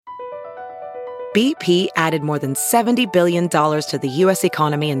BP added more than $70 billion to the U.S.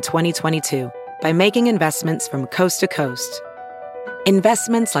 economy in 2022 by making investments from coast to coast.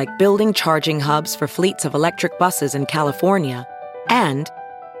 Investments like building charging hubs for fleets of electric buses in California and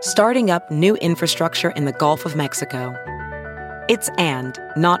starting up new infrastructure in the Gulf of Mexico. It's and,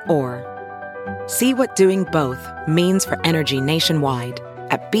 not or. See what doing both means for energy nationwide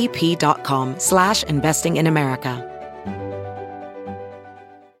at bp.com/investing in America.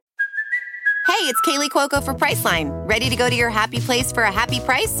 Hey, it's Kaylee Cuoco for Priceline. Ready to go to your happy place for a happy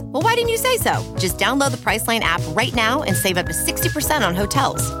price? Well, why didn't you say so? Just download the Priceline app right now and save up to 60% on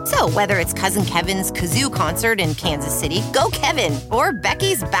hotels. So whether it's Cousin Kevin's Kazoo Concert in Kansas City, go Kevin, or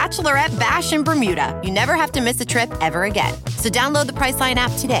Becky's Bachelorette Bash in Bermuda, you never have to miss a trip ever again. So download the Priceline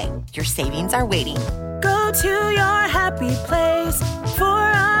app today. Your savings are waiting. Go to your happy place for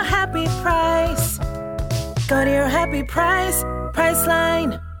a happy price. Go to your happy price,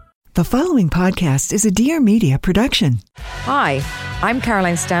 Priceline. The following podcast is a Dear Media production. Hi, I'm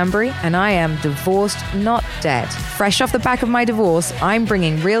Caroline Stanbury, and I am divorced, not dead. Fresh off the back of my divorce, I'm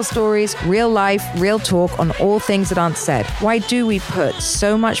bringing real stories, real life, real talk on all things that aren't said. Why do we put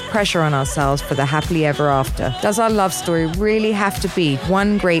so much pressure on ourselves for the happily ever after? Does our love story really have to be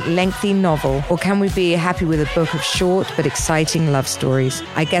one great lengthy novel, or can we be happy with a book of short but exciting love stories?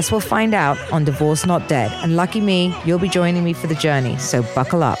 I guess we'll find out on Divorced Not Dead, and lucky me, you'll be joining me for the journey, so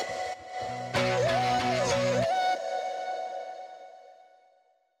buckle up.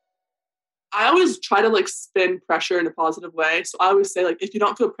 I always try to spin pressure in a positive way. So I always say if you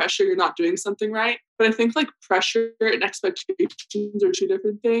don't feel pressure, you're not doing something right. But I think pressure and expectations are two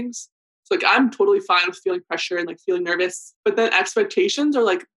different things. So I'm totally fine with feeling pressure and feeling nervous. But then expectations are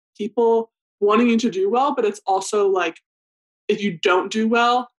people wanting you to do well, but it's also if you don't do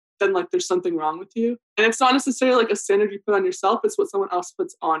well, then there's something wrong with you. And it's not necessarily a standard you put on yourself, it's what someone else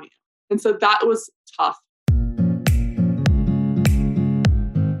puts on you. And so that was tough.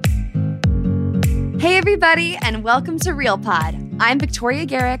 Hey everybody, and welcome to Real Pod. I'm Victoria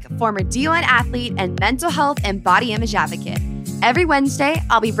Garrick, former D1 athlete and mental health and body image advocate. Every Wednesday,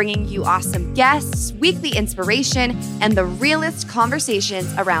 I'll be bringing you awesome guests, weekly inspiration, and the realest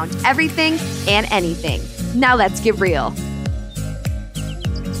conversations around everything and anything. Now let's get real.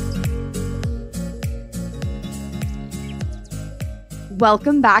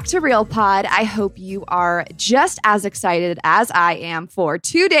 Welcome back to Real Pod. I hope you are just as excited as I am for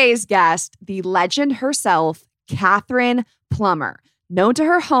today's guest, the legend herself, Kathryn Plummer. Known to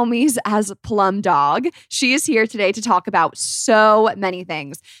her homies as Plum Dog, she is here today to talk about so many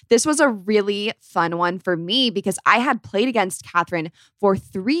things. This was a really fun one for me because I had played against Kathryn for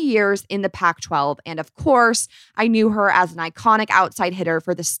 3 years in the Pac-12. And of course, I knew her as an iconic outside hitter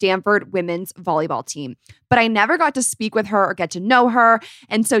for the Stanford women's volleyball team. But I never got to speak with her or get to know her.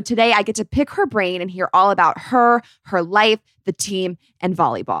 And so today I get to pick her brain and hear all about her life, the team, and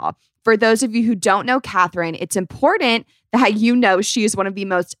volleyball. For those of you who don't know Kathryn, it's important that you know she is one of the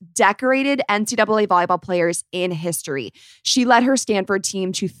most decorated NCAA volleyball players in history. She led her Stanford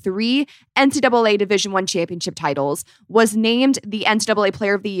team to 3 NCAA Division I championship titles, was named the NCAA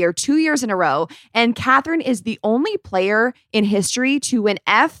Player of the Year 2 years in a row, and Kathryn is the only player in history to win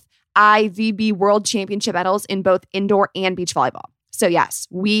FIVB World Championship medals in both indoor and beach volleyball. So yes,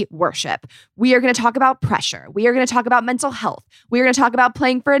 we worship. We are going to talk about pressure. We are going to talk about mental health. We are going to talk about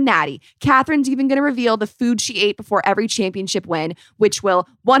playing for a natty. Kathryn's even going to reveal the food she ate before every championship win, which will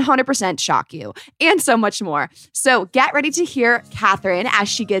 100% shock you, and so much more. So get ready to hear Kathryn as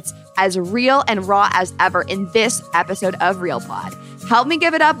she gets as real and raw as ever in this episode of Real Pod. Help me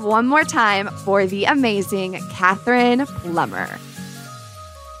give it up one more time for the amazing Kathryn Plummer.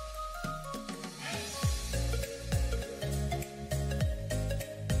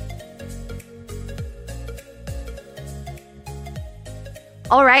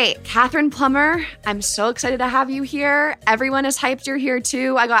 All right, Kathryn Plummer, I'm so excited to have you here. Everyone is hyped you're here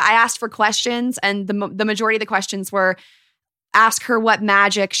too. I asked for questions, and the majority of the questions were, ask her what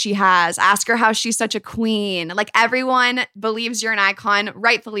magic she has, ask her how she's such a queen. Everyone believes you're an icon,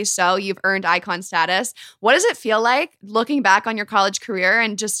 rightfully so. You've earned icon status. What does it feel like looking back on your college career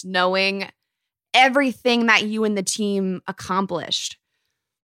and just knowing everything that you and the team accomplished?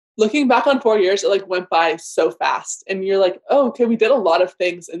 Looking back on 4 years, it went by so fast. And you're oh, okay, we did a lot of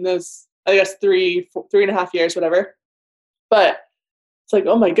things in those, I guess, 3.5 years, whatever. But it's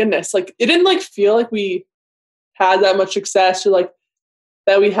oh my goodness. It didn't feel like we had that much success or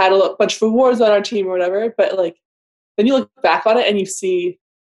that we had a bunch of awards on our team or whatever. But then you look back on it and you see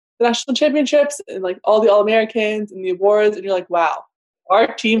the national championships and all the All-Americans and the awards. And you're wow,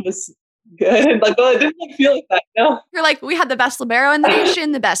 our team was good. Like, well, it didn't like, feel like that, no. You're like, we had the best libero in the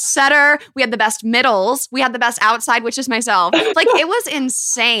nation, the best setter, we had the best middles, we had the best outside, which is myself. Like, it was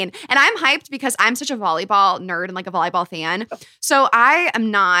insane. And I'm hyped because I'm such a volleyball nerd and like a volleyball fan. So I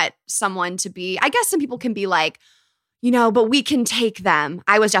am not someone to be, I guess some people can be like, but we can take them.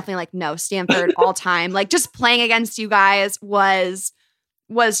 I was definitely like, no, Stanford all time. Like, just playing against you guys was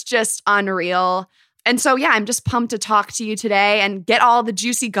just unreal. And so, yeah, I'm just pumped to talk to you today and get all the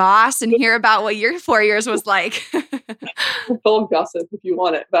juicy goss and hear about what your 4 years was like. Full of gossip if you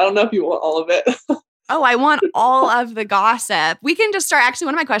want it, but I don't know if you want all of it. Oh, I want all of the gossip. We can just start. Actually,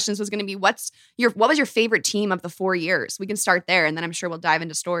 one of my questions was going to be, what was your favorite team of the 4 years? We can start there, and then I'm sure we'll dive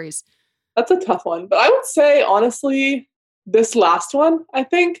into stories. That's a tough one. But I would say, honestly, this last one, I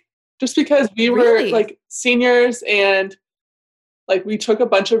think, just because we were like seniors and like we took a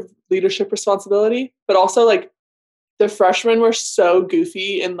bunch of leadership responsibility, but also like the freshmen were so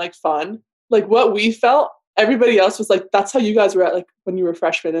goofy and like fun. Like what we felt, everybody else was like, that's how you guys were at like when you were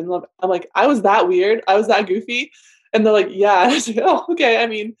freshmen. And I'm like, I was that weird. I was that goofy. And they're like, yeah. And I was like, oh, okay. I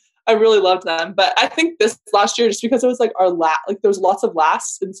mean, I really loved them. But I think this last year, just because it was like our like there was lots of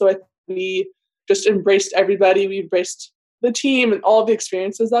lasts. And so we just embraced everybody. We embraced the team and all of the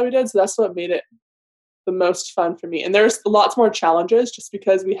experiences that we did. So that's what made it the most fun for me. And there's lots more challenges just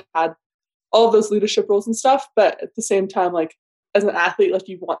because we had all of those leadership roles and stuff. But at the same time, like as an athlete, like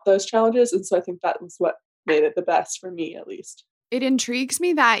you want those challenges. And so I think that was what made it the best for me, at least. It intrigues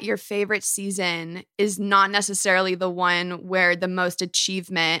me that your favorite season is not necessarily the one where the most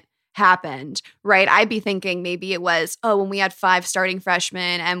achievement happened, right? I'd be thinking maybe it was, when we had 5 starting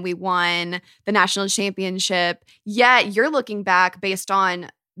freshmen and we won the national championship. Yet you're looking back based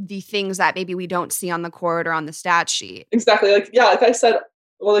on the things that maybe we don't see on the court or on the stat sheet. Exactly. Like I said,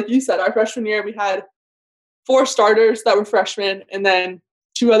 well, like you said, our freshman year, we had 4 starters that were freshmen and then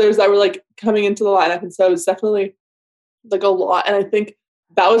 2 others that were like coming into the lineup. And so it was definitely like a lot. And I think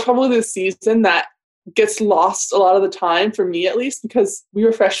that was probably the season that gets lost a lot of the time for me, at least, because we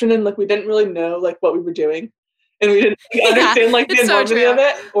were freshmen and like we didn't really know like what we were doing. And we didn't understand like the enormity of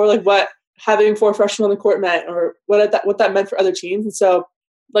it or like what having 4 freshmen on the court meant or what that meant for other teams. And so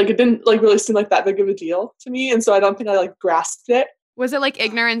like it didn't like really seem like that big of a deal to me. And so I don't think I like grasped it. Was it like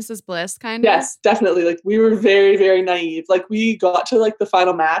ignorance is bliss kind of? Yes, definitely. Like we were very, very naive. Like we got to like the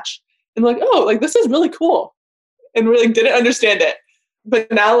final match and like, oh, like this is really cool. And we like didn't understand it.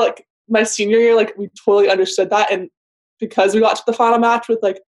 But now like my senior year, like we totally understood that. And because we got to the final match with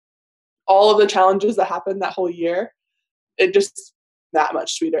like all of the challenges that happened that whole year, it just that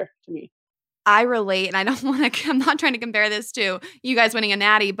much sweeter to me. I relate, and I'm not trying to compare this to you guys winning a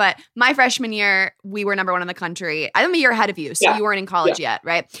natty, but my freshman year, we were number 1 in the country. I'm a year ahead of you, so you weren't in college yet,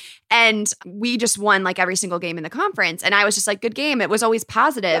 right? And we just won like every single game in the conference. And I was just like, good game. It was always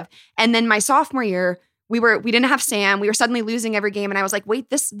positive. Yeah. And then my sophomore year, we didn't have Sam. We were suddenly losing every game. And I was like,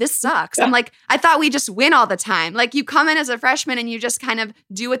 wait, this sucks. Yeah. I'm like, I thought we just win all the time. Like you come in as a freshman and you just kind of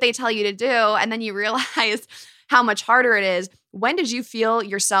do what they tell you to do. And then you realize how much harder it is. When did you feel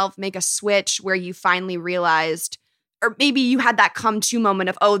yourself make a switch where you finally realized, or maybe you had that come to moment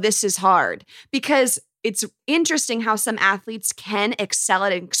of, oh, this is hard? Because it's interesting how some athletes can excel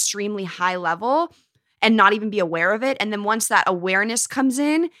at an extremely high level and not even be aware of it. And then once that awareness comes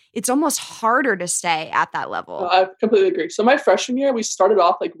in, it's almost harder to stay at that level. I completely agree. So my freshman year, we started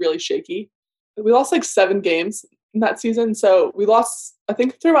off like really shaky. We lost like 7 games in that season. So we lost, I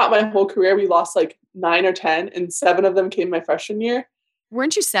think throughout my whole career, we lost like 9 or 10 and 7 of them came my freshman year.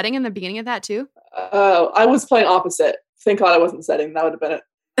 Weren't you setting in the beginning of that too? I was playing opposite. Thank God I wasn't setting. That would have been it.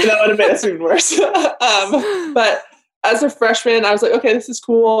 That would have made us even worse. But as a freshman, I was like, okay, this is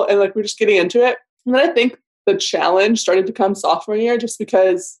cool. And like, we're just getting into it. And then I think the challenge started to come sophomore year just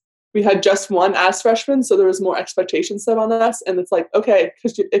because we had just won as freshmen. So there was more expectations set on us. And it's like, okay,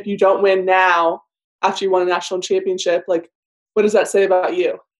 because if you don't win now after you won a national championship, like, what does that say about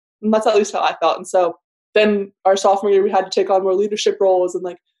you? And that's at least how I felt. And so then our sophomore year, we had to take on more leadership roles. And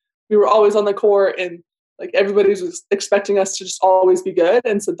like, we were always on the court and like everybody was expecting us to just always be good.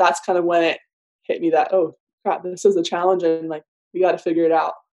 And so that's kind of when it hit me that, oh crap, this is a challenge and like, we got to figure it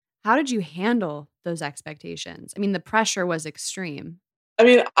out. How did you handle those expectations? I mean, the pressure was extreme. I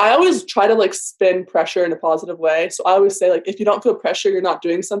mean, I always try to like spin pressure in a positive way. So I always say like, if you don't feel pressure, you're not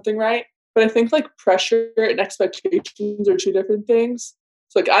doing something right. But I think like pressure and expectations are 2 different things.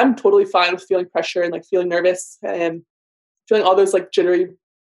 So like, I'm totally fine with feeling pressure and like feeling nervous and feeling all those like jittery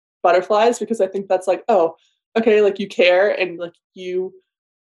butterflies, because I think that's like, oh, okay, like you care and like you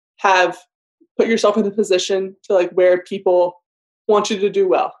have put yourself in a position to like where people want you to do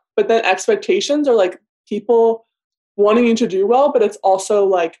well. But then expectations are like people wanting you to do well, but it's also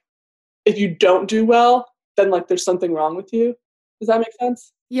like if you don't do well, then like there's something wrong with you. Does that make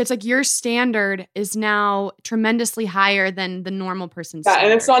sense? Yeah, it's like your standard is now tremendously higher than the normal person's Yeah,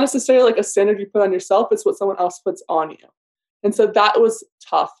 standard. and it's not necessarily like a standard you put on yourself, it's what someone else puts on you. And so that was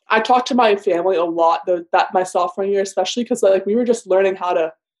tough. I talked to my family a lot that my sophomore year, especially because like we were just learning how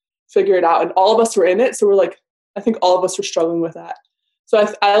to figure it out, and all of us were in it. So we're like, I think all of us were struggling with that. So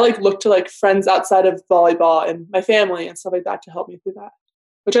I like looked to like friends outside of volleyball and my family and stuff like that to help me through that,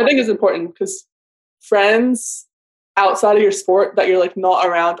 which I think is important because friends outside of your sport that you're like not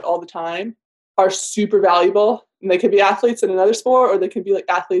around all the time are super valuable. And they could be athletes in another sport, or they could be like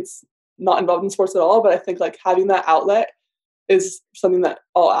athletes not involved in sports at all. But I think like having that outlet is something that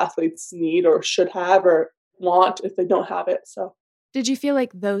all athletes need or should have or want if they don't have it. So did you feel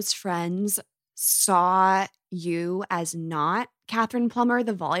like those friends saw you as not Kathryn Plummer,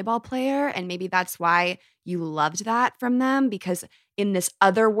 the volleyball player? And maybe that's why you loved that from them, because in this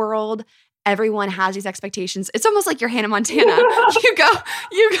other world, everyone has these expectations. It's almost like you're Hannah Montana. You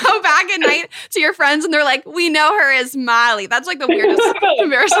go back at night to your friends and they're like, we know her as Miley. That's like the weirdest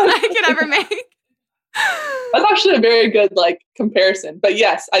comparison I could ever make. That's actually a very good like comparison. But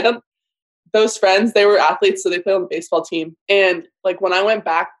yes, those friends, they were athletes, so they played on the baseball team. And like when I went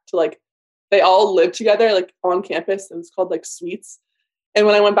back to like, they all lived together like on campus. It was called like suites. And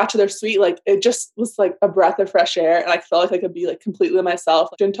when I went back to their suite, like it just was like a breath of fresh air. And I felt like I could be like completely myself.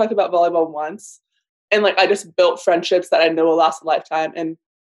 I didn't talk about volleyball once. And like I just built friendships that I know will last a lifetime. And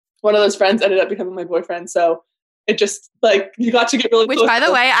one of those friends ended up becoming my boyfriend. So it just like you got to get really Which, close. by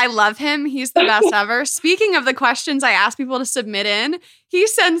the way, I love him. He's the best ever. Speaking of the questions I ask people to submit in, he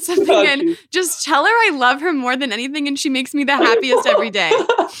sends something in. Just tell her I love her more than anything, and she makes me the happiest every day.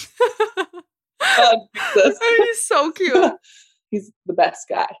 He's so cute. He's the best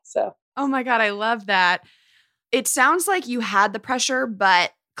guy. So, oh my God, I love that. It sounds like you had the pressure,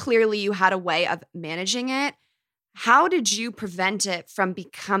 but clearly you had a way of managing it. How did you prevent it from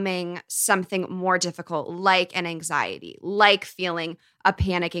becoming something more difficult, like an anxiety, like feeling a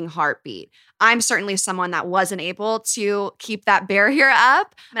panicking heartbeat? I'm certainly someone that wasn't able to keep that barrier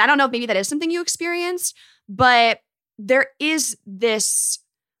up. And I don't know if maybe that is something you experienced, but there is this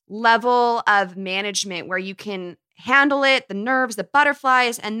level of management where you can handle it, the nerves, the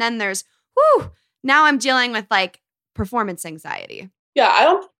butterflies, and then there's, now I'm dealing with like performance anxiety. Yeah, I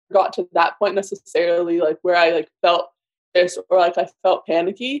don't got to that point necessarily, like where I like felt this or like I felt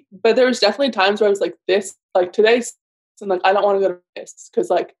panicky, but there was definitely times where I was like this, like today, and like I don't want to go to this because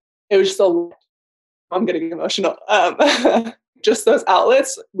like it was just so. I'm getting emotional. Just those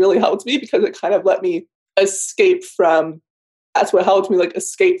outlets really helped me because it kind of let me escape from. That's what helped me like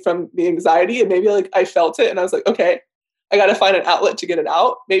escape from the anxiety, and maybe like I felt it, and I was like, okay, I got to find an outlet to get it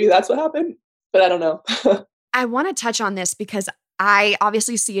out. Maybe that's what happened, but I don't know. I want to touch on this because I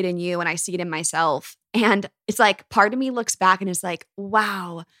obviously see it in you and I see it in myself. And it's like part of me looks back and is like,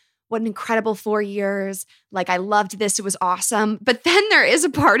 wow, what an incredible 4 years. Like I loved this. It was awesome. But then there is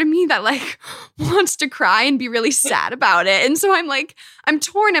a part of me that like wants to cry and be really sad about it. And so I'm like, I'm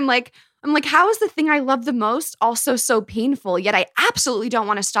torn. I'm like, how is the thing I love the most also so painful? Yet I absolutely don't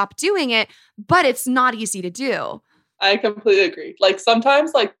want to stop doing it, but it's not easy to do. I completely agree. Like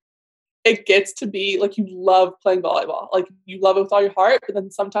sometimes like it gets to be like you love playing volleyball. Like you love it with all your heart, but then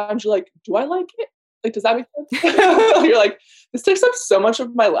sometimes you're like, do I like it? Like, does that make sense? You're like, this takes up so much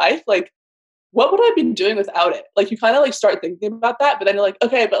of my life. Like, what would I be doing without it? Like you kind of like start thinking about that, but then you're like,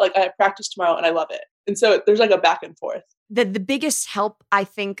 okay, but like I have practice tomorrow and I love it. And so there's like a back and forth. The biggest help I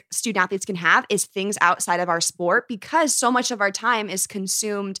think student athletes can have is things outside of our sport, because so much of our time is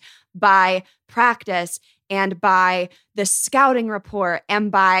consumed by practice and by the scouting report and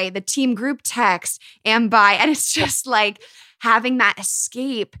by the team group text and it's just like having that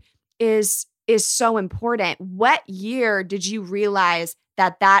escape is so important. What year did you realize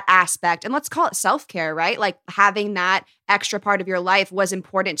that aspect, and let's call it self-care, right? Like having that extra part of your life was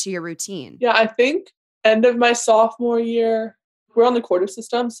important to your routine? Yeah, I think end of my sophomore year, we're on the quarter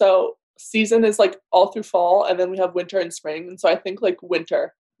system. So season is like all through fall, and then we have winter and spring. And so I think like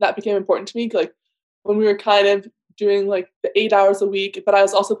winter, that became important to me. Like when we were kind of doing like the 8 hours a week, but I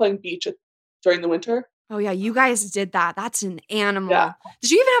was also playing beach during the winter. Oh yeah, you guys did that. That's an animal. Yeah.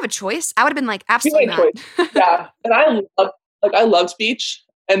 Did you even have a choice? I would have been like, absolutely not. Yeah. And I loved beach.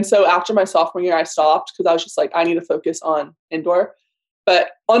 And so after my sophomore year, I stopped because I was just like, I need to focus on indoor. But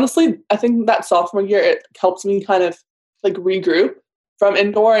honestly, I think that sophomore year, it helps me kind of like regroup from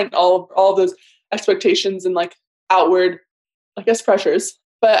indoor and all of those expectations and like outward, I guess, pressures.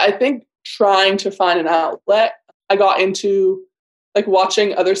 But I think trying to find an outlet, I got into like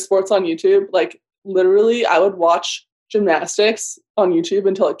watching other sports on YouTube. Like literally I would watch gymnastics on YouTube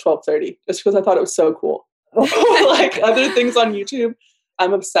until like 12:30, just because I thought it was so cool. Like other things on YouTube,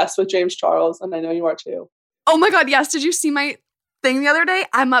 I'm obsessed with James Charles, and I know you are too. Oh my God, yes. Did you see my thing the other day?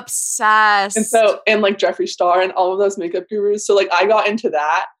 I'm obsessed. And like Jeffree Star and all of those makeup gurus. So like I got into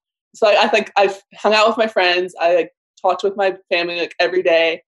that. So I think I've hung out with my friends. I like talked with my family like every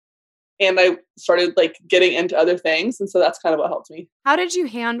day. And I started like getting into other things. And so that's kind of what helped me. How did you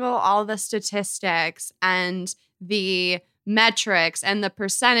handle all the statistics and the metrics and the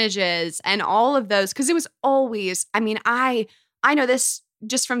percentages and all of those? Because it was always, I mean, I know this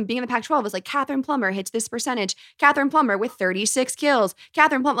just from being in the Pac-12, was like Kathryn Plummer hits this percentage. Kathryn Plummer with 36 kills.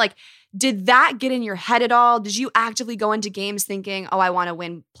 Kathryn Plummer, like, did that get in your head at all? Did you actively go into games thinking, oh, I want to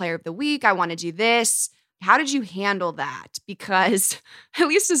win player of the week. I want to do this. How did you handle that? Because at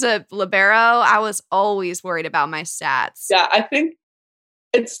least as a libero, I was always worried about my stats. Yeah, I think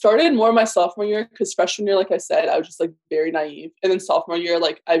it started more my sophomore year because freshman year, like I said, I was just like very naive. And then sophomore year,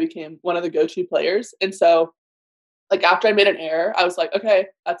 like I became one of the go-to players. And so like after I made an error, I was like, okay,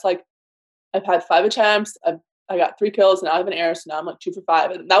 that's like, I've had 5 attempts. I got 3 kills and now I have an error. So now I'm like 2 for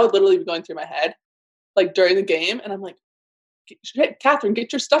 5. And that would literally be going through my head like during the game. And I'm like, Kathryn,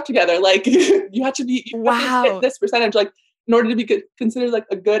 get your stuff together. Like you have to hit this percentage. Like in order to be considered like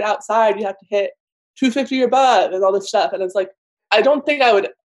a good outside, you have to hit 250 or above and all this stuff. And it's like, I don't think I would,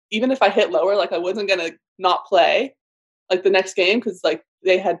 even if I hit lower, like I wasn't going to not play like the next game because like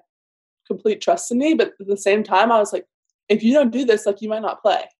they had complete trust in me. But at the same time, I was like, if you don't do this, like you might not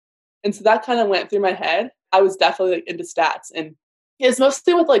play. And so that kind of went through my head. I was definitely like into stats, and it's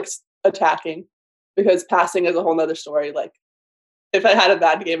mostly with like attacking because passing is a whole nother story. Like if I had a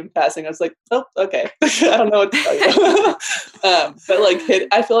bad game in passing, I was like, oh, okay. I don't know what to tell you. But like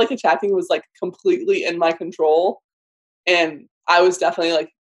I feel like attacking was like completely in my control, and I was definitely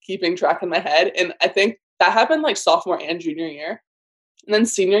like keeping track in my head. And I think that happened like sophomore and junior year. And then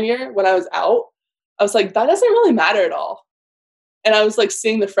senior year, when I was out, I was like, that doesn't really matter at all. And I was like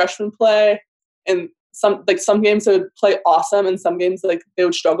seeing the freshmen play, and some games they would play awesome and some games like they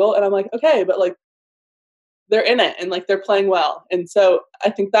would struggle. And I'm like, okay, but like they're in it and like they're playing well. And so I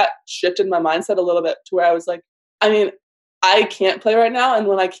think that shifted my mindset a little bit to where I was like, I mean, I can't play right now. And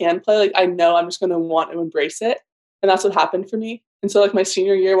when I can play, like I know I'm just going to want to embrace it. And that's what happened for me. And so like my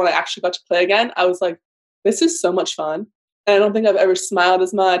senior year, when I actually got to play again, I was like, this is so much fun. And I don't think I've ever smiled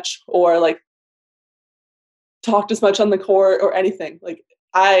as much or like talked as much on the court or anything. Like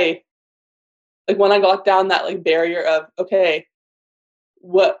when I got down that like barrier of, okay,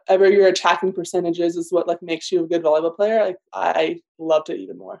 whatever your attacking percentage is what like makes you a good volleyball player, like I loved it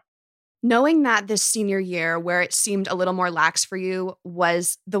even more. Knowing that this senior year where it seemed a little more lax for you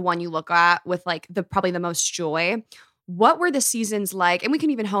was the one you look at with like probably the most joy, what were the seasons like? And we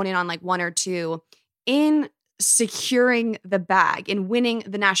can even hone in on like 1 or 2 in securing the bag and winning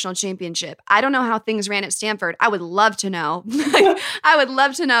the national championship. I don't know how things ran at Stanford. I would love to know. I would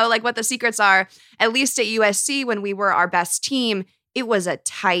love to know like what the secrets are. At least at USC, when we were our best team, it was a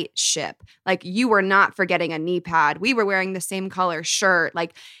tight ship. Like you were not forgetting a knee pad. We were wearing the same color shirt.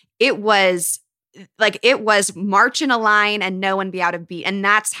 Like it was march in a line and no one be out of beat. And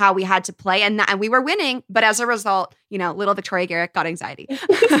that's how we had to play. And we were winning. But as a result, little Victoria Garrick got anxiety.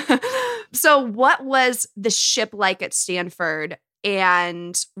 So what was the ship like at Stanford?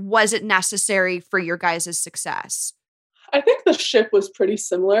 And was it necessary for your guys' success? I think the ship was pretty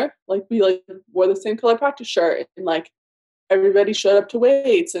similar. Like we like wore the same color practice shirt and like everybody showed up to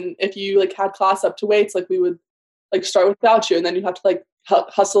weights. And if you like had class up to weights, like we would like start without you and then you have to like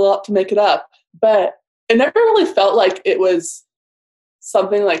hustle up to make it up. But it never really felt like it was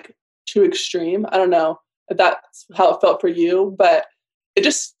something like too extreme. I don't know if that's how it felt for you, but it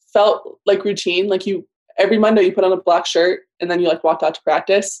just felt like routine. Like every Monday you put on a black shirt and then you like walked out to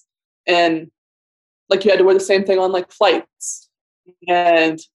practice and like you had to wear the same thing on like flights.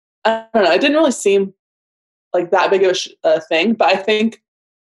 And I don't know, it didn't really seem like that big of a thing. But I think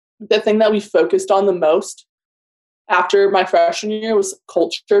the thing that we focused on the most after my freshman year was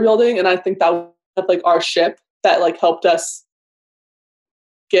culture building. And I think that was like our ship that like helped us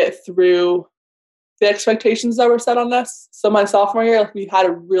get through the expectations that were set on us. So my sophomore year, like we had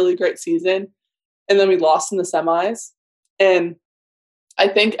a really great season and then we lost in the semis. And I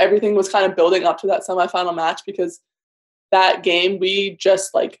think everything was kind of building up to that semifinal match because that game we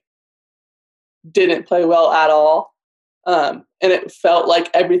just like didn't play well at all. And it felt like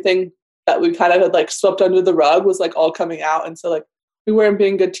everything that we kind of had like swept under the rug was like all coming out. And so like we weren't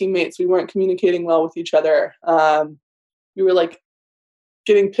being good teammates. We weren't communicating well with each other. We were like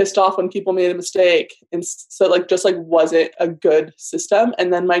getting pissed off when people made a mistake. And so like just like wasn't a good system.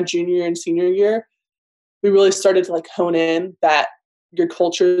 And then my junior and senior year, we really started to like hone in that your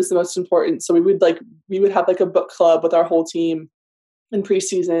culture is the most important. So we would have like a book club with our whole team in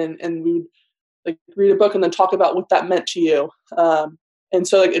preseason, and we would like read a book and then talk about what that meant to you. And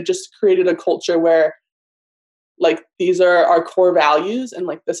so like it just created a culture where like these are our core values and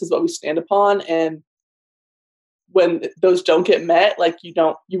like this is what we stand upon. And when those don't get met, like you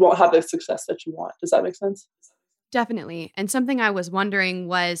won't have the success that you want. Does that make sense? Definitely. And something I was wondering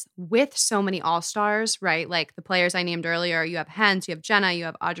was, with so many all-stars, right? Like the players I named earlier, you have Hens, you have Jenna, you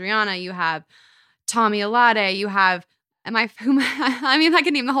have Adriana, you have Tommy Alade, you have, I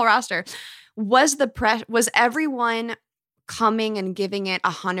can name the whole roster. Was everyone coming and giving it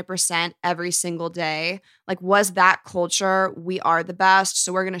 100% every single day? Like, was that culture, we are the best,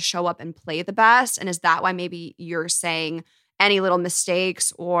 so we're going to show up and play the best? And is that why maybe you're saying any little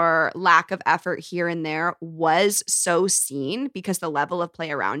mistakes or lack of effort here and there was so seen because the level of play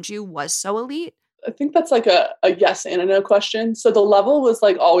around you was so elite? I think that's like a yes and a no question. So the level was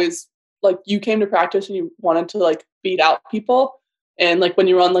like always like you came to practice and you wanted to like beat out people. And like when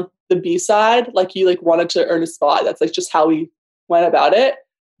you were on like the B side, like you like wanted to earn a spot. That's like just how we went about it.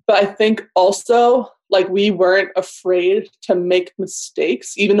 But I think also like we weren't afraid to make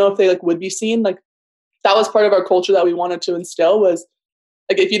mistakes, even though if they like would be seen. Like that was part of our culture that we wanted to instill, was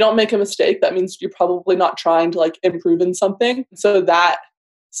like if you don't make a mistake, that means you're probably not trying to like improve in something. So that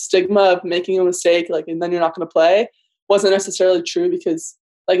stigma of making a mistake, like, and then you're not going to play, wasn't necessarily true, because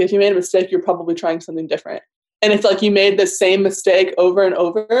like if you made a mistake, you're probably trying something different. And if like you made the same mistake over and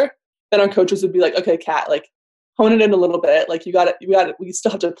over, then our coaches would be like, okay, Kat, like hone it in a little bit. Like you got it. We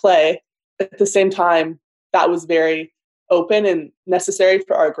still have to play. At the same time, that was very open and necessary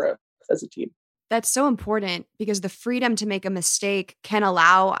for our growth as a team. That's so important, because the freedom to make a mistake can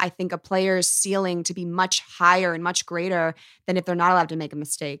allow, I think, a player's ceiling to be much higher and much greater than if they're not allowed to make a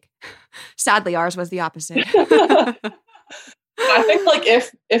mistake. Sadly, ours was the opposite. I think like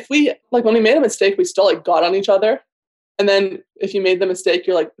if we like when we made a mistake, we still like got on each other. And then if you made the mistake,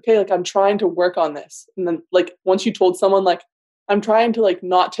 you're like, okay, like I'm trying to work on this. And then like once you told someone like I'm trying to like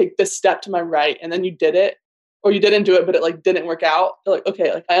not take this step to my right, and then you did it, or you didn't do it, but it like didn't work out. You're like,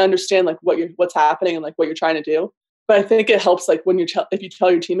 okay, like I understand like what's happening and like what you're trying to do. But I think it helps like when if you tell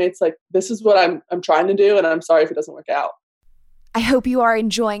your teammates like this is what I'm trying to do, and I'm sorry if it doesn't work out. I hope you are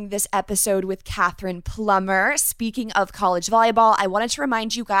enjoying this episode with Kathryn Plummer. Speaking of college volleyball, I wanted to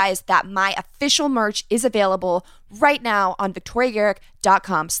remind you guys that my official merch is available right now on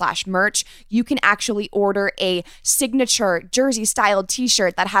victoriagarrick.com/merch. You can actually order a signature jersey-styled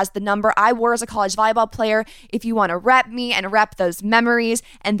t-shirt that has the number I wore as a college volleyball player if you want to rep me and rep those memories.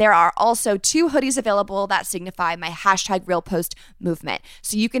 And there are also 2 hoodies available that signify my #RealPost movement.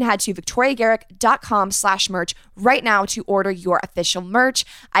 So you can head to victoriagarrick.com/merch right now to order your official merch.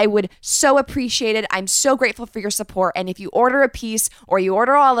 I would so appreciate it. I'm so grateful for your support. And if you order a piece or you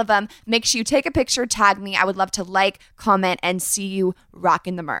order all of them, make sure you take a picture, tag me. I would love to like, comment, and see you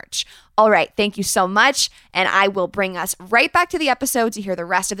rocking the merch. All right. Thank you so much. And I will bring us right back to the episode to hear the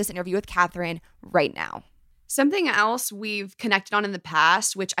rest of this interview with Kathryn right now. Something else we've connected on in the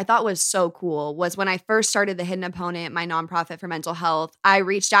past, which I thought was so cool, was when I first started The Hidden Opponent, my nonprofit for mental health. I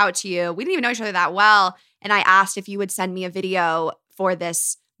reached out to you. We didn't even know each other that well. And I asked if you would send me a video for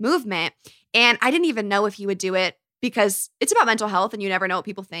this movement. And I didn't even know if you would do it, because it's about mental health and you never know what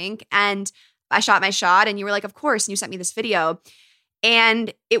people think. And I shot my shot and you were like, of course. And you sent me this video.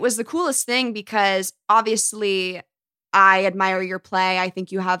 And it was the coolest thing, because obviously I admire your play. I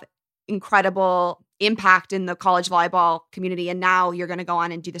think you have incredible impact in the college volleyball community. And now you're going to go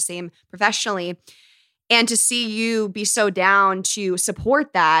on and do the same professionally. And to see you be so down to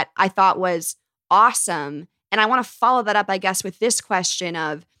support that, I thought was awesome. And I want to follow that up, I guess, with this question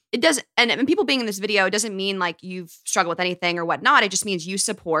of, it doesn't, and people being in this video, it doesn't mean like you've struggled with anything or whatnot. It just means you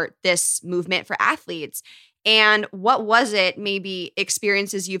support this movement for athletes. And what was it, maybe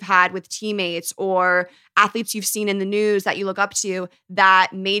experiences you've had with teammates or athletes you've seen in the news that you look up to,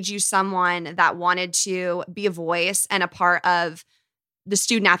 that made you someone that wanted to be a voice and a part of the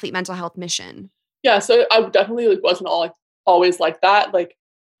student athlete mental health mission? Yeah, so I definitely like wasn't always like that. Like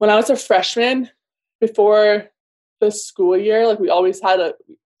when I was a freshman, before the school year, like we always had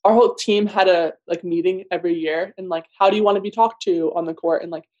our whole team had a like meeting every year, and like, how do you want to be talked to on the court?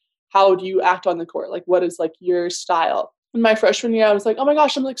 And like, how do you act on the court? Like, what is like your style? In my freshman year, I was like, oh my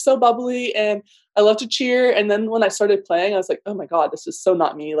gosh, I'm like so bubbly and I love to cheer. And then when I started playing, I was like, oh my God, this is so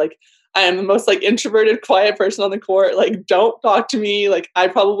not me. Like, I am the most like introverted, quiet person on the court. Like, don't talk to me. Like, I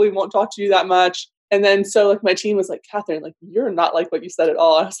probably won't talk to you that much. And then so like my team was like, Kathryn, like, you're not like what you said at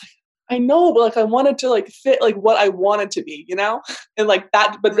all. I was like, I know, but like I wanted to like fit like what I wanted to be, you know? And like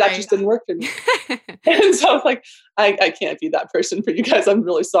that, but that just didn't work for me. And so I was like, I can't be that person for you guys. I'm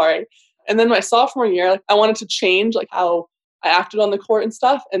really sorry. And then my sophomore year, like I wanted to change like how I acted on the court and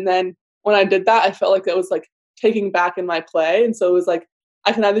stuff. And then when I did that, I felt like that was like taking back in my play. And so it was like,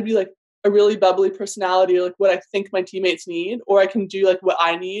 I can either be like a really bubbly personality or like what I think my teammates need, or I can do like what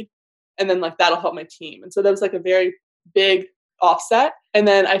I need. And then like, that'll help my team. And so that was like a very big offset. And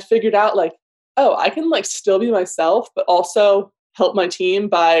then I figured out like, oh, I can like still be myself, but also help my team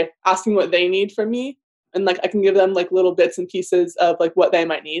by asking what they need from me. And like, I can give them like little bits and pieces of like what they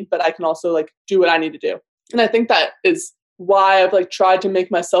might need, but I can also like do what I need to do. And I think that is why I've like tried to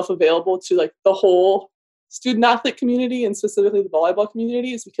make myself available to like the whole student athlete community and specifically the volleyball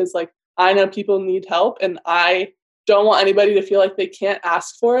community, is because like I know people need help and I don't want anybody to feel like they can't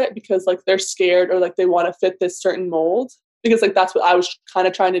ask for it because like they're scared or like they want to fit this certain mold, because like that's what I was kind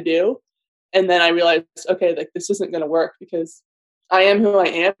of trying to do. And then I realized, okay, like this isn't going to work because I am who I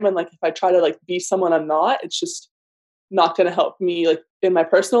am. And like, if I try to like be someone I'm not, it's just not going to help me like in my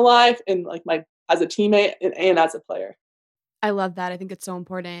personal life and like my, as a teammate and as a player. I love that. I think it's so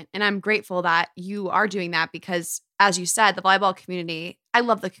important. And I'm grateful that you are doing that because, as you said, the volleyball community, I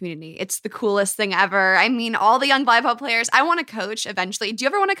love the community. It's the coolest thing ever. I mean, all the young volleyball players, I want to coach eventually. Do you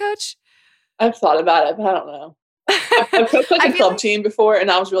ever want to coach? I've thought about it, but I don't know. I've coached like a club team before and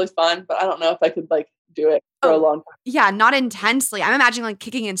that was really fun, but I don't know if I could like do it for a long time. Yeah, not intensely. I'm imagining like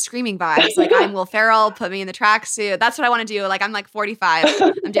kicking and screaming vibes. Like I'm Will Ferrell, put me in the tracksuit. That's what I want to do. Like I'm like 45.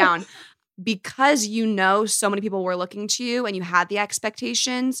 I'm down. Because you know so many people were looking to you and you had the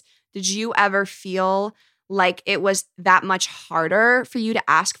expectations, did you ever feel like it was that much harder for you to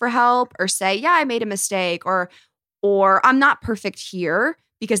ask for help or say, yeah, I made a mistake, or I'm not perfect here,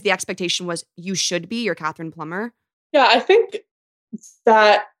 because the expectation was you should be, you're Kathryn Plummer? Yeah, I think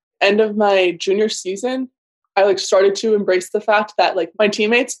that end of my junior season, I like started to embrace the fact that like my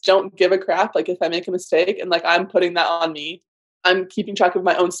teammates don't give a crap like if I make a mistake, and like I'm putting that on me. I'm keeping track of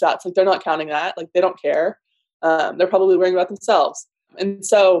my own stats. Like they're not counting that. Like they don't care. They're probably worrying about themselves. And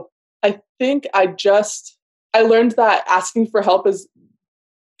so I think I learned that asking for help is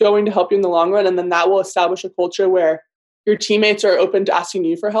going to help you in the long run. And then that will establish a culture where your teammates are open to asking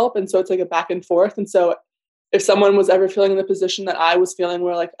you for help. And so it's like a back and forth. And so if someone was ever feeling in the position that I was feeling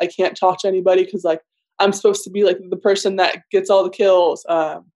where like I can't talk to anybody because like I'm supposed to be like the person that gets all the kills.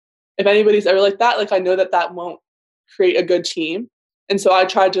 If anybody's ever like that, like I know that won't create a good team. And so I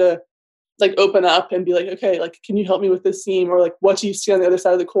tried to like open up and be like, okay, like, can you help me with this seam? Or like, what do you see on the other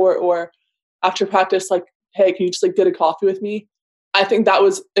side of the court? Or after practice, like, hey, can you just like get a coffee with me? I think that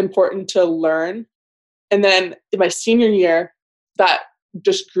was important to learn. And then in my senior year, that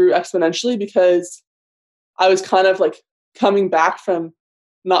just grew exponentially because I was kind of like coming back from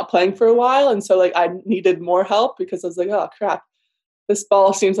not playing for a while. And so like I needed more help because I was like, oh crap, this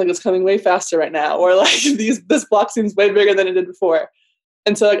ball seems like it's coming way faster right now. Or like this block seems way bigger than it did before.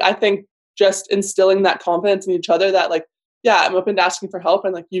 And so like, I think just instilling that confidence in each other that like, yeah, I'm open to asking for help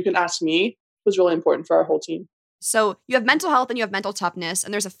and like, you can ask me, was really important for our whole team. So you have mental health and you have mental toughness,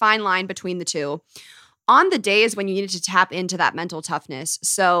 and there's a fine line between the two. On the days when you needed to tap into that mental toughness,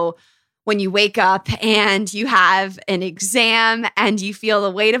 so when you wake up and you have an exam and you feel the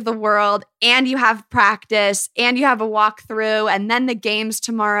weight of the world and you have practice and you have a walkthrough and then the games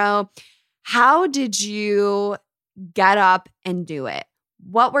tomorrow, how did you get up and do it?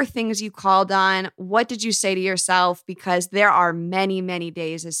 What were things you called on? What did you say to yourself? Because there are many, many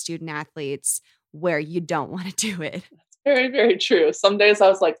days as student athletes where you don't want to do it. That's very, very true. Some days I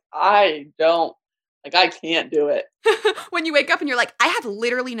was like, I can't do it. When you wake up and you're like, I have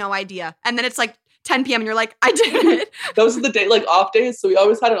literally no idea. And then it's like 10 p.m. and you're like, I did it. Those are the day, like off days. So we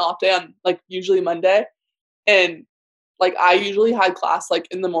always had an off day on like usually Monday. And like I usually had class like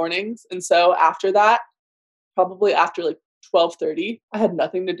in the mornings. And so after that, probably after like 12:30, I had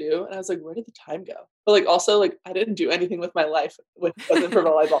nothing to do. And I was like, where did the time go? But like also like I didn't do anything with my life with wasn't for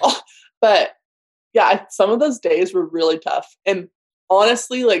volleyball. But yeah, some of those days were really tough. And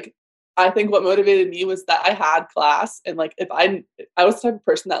honestly, like I think what motivated me was that I had class, and like if I was the type of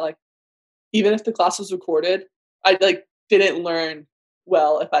person that like even if the class was recorded, I like didn't learn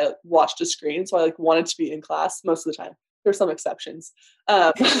well if I like, watched a screen. So I like wanted to be in class most of the time. There's some exceptions,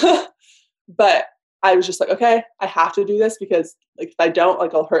 but I was just like, okay, I have to do this because like if I don't,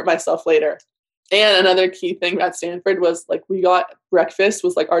 like I'll hurt myself later. And another key thing at Stanford was like we got breakfast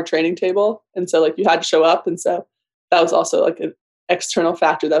was like our training table, and so like you had to show up, and so that was also like an external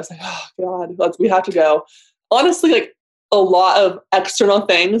factor that was like, oh God, we have to go. Honestly, like a lot of external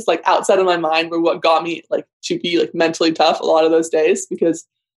things like outside of my mind were what got me like to be like mentally tough a lot of those days, because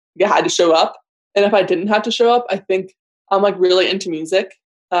I had to show up. And if I didn't have to show up, I think I'm like really into music.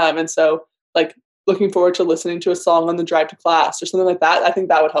 And so like looking forward to listening to a song on the drive to class or something like that. I think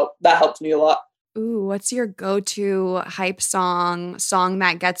that would help. That helped me a lot. Ooh, what's your go-to hype song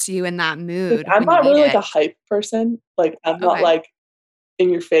that gets you in that mood? Like, I'm not really like a hype person. Like I'm not like in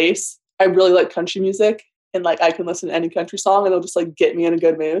your face. I really like country music, and like I can listen to any country song and it'll just like get me in a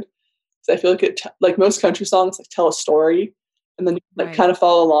good mood. So I feel like like most country songs like tell a story, and then you like kind of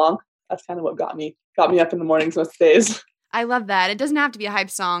follow along. That's kind of what got me up in the mornings most days. I love that. It doesn't have to be a hype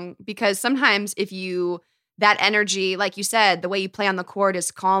song, because sometimes that energy, like you said, the way you play on the court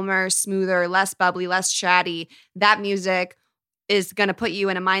is calmer, smoother, less bubbly, less chatty. That music is going to put you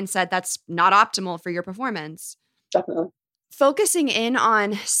in a mindset that's not optimal for your performance. Definitely. Focusing in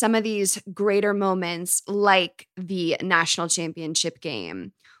on some of these greater moments like the national championship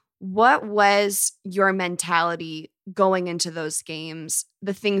game, what was your mentality going into those games?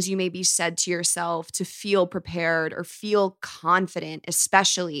 The things you maybe said to yourself to feel prepared or feel confident,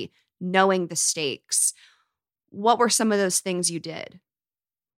 especially knowing the stakes. What were some of those things you did?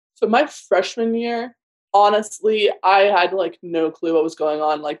 So my freshman year, honestly, I had like no clue what was going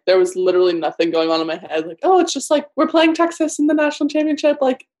on. Like there was literally nothing going on in my head. Like, oh, it's just like we're playing Texas in the national championship.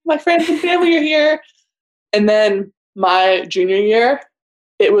 Like my friends and family are here. And then my junior year,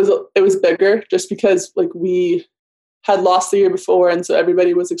 it was bigger just because like we had lost the year before, and so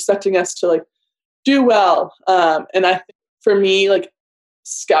everybody was expecting us to like do well. And I think for me, like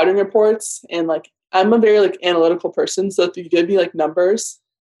scouting reports and like I'm a very like analytical person. So if you give me like numbers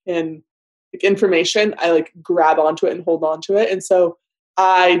and like information, I like grab onto it and hold on to it. And so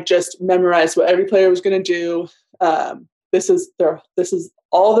I just memorized what every player was going to do. This is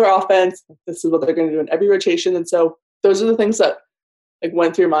all their offense. This is what they're going to do in every rotation. And so those are the things that like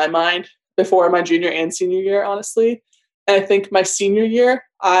went through my mind before my junior and senior year, honestly. And I think my senior year,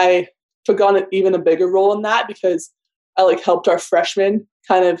 I took on even a bigger role in that because I like helped our freshmen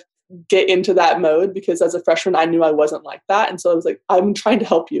kind of get into that mode, because as a freshman, I knew I wasn't like that. And so I was like, I'm trying to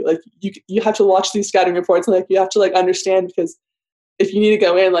help you. Like you have to watch these scouting reports and like, you have to like understand, because if you need to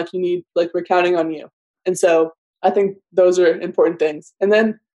go in, like we're counting on you. And so I think those are important things. And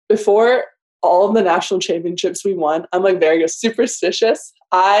then before all of the national championships we won, I'm like very superstitious.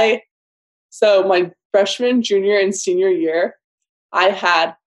 So my freshman, junior, and senior year, I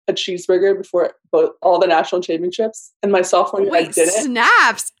had a cheeseburger before all the national championships, and my sophomore year I didn't.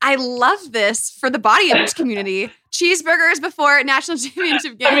 Snaps! I love this for the body image community. Cheeseburgers before national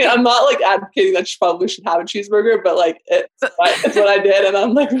championship game. I mean, I'm not like advocating that you probably should have a cheeseburger, but like it's what I did, and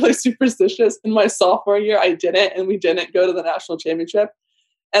I'm like really superstitious. In my sophomore year, I didn't, and we didn't go to the national championship,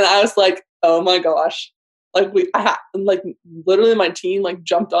 and I was like, oh my gosh. Like literally my team like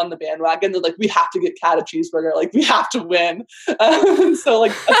jumped on the bandwagon. They're like, we have to get Kat a cheeseburger. Like we have to win. And so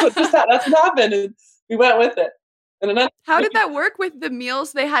like that's what happened, and we went with it. And then how did that work with the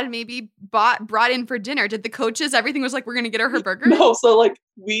meals they had maybe brought in for dinner? Did the coaches, everything was like, we're gonna get her burger? No, so like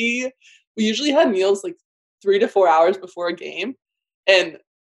we usually had meals like 3 to 4 hours before a game, and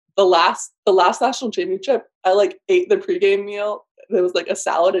the last national championship, I like ate the pregame meal. There was like a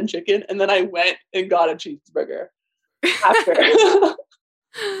salad and chicken, and then I went and got a cheeseburger after. I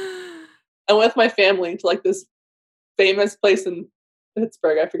went with my family to like this famous place in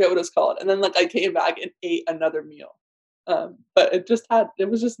Pittsburgh. I forget what it's called. And then like I came back and ate another meal. But it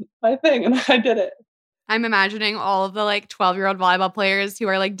was just my thing, and I did it. I'm imagining all of the like 12-year-old volleyball players who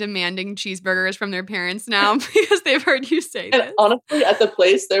are like demanding cheeseburgers from their parents now because they've heard you say this. And honestly, at the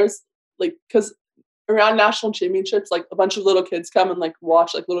place, there's like, because around national championships, like a bunch of little kids come and like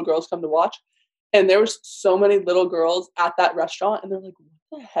watch, like little girls come to watch. And there was so many little girls at that restaurant, and they're like,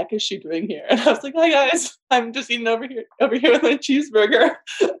 what the heck is she doing here? And I was like, hi guys, I'm just eating over here with my cheeseburger.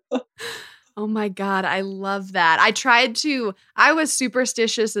 Oh my God, I love that. I was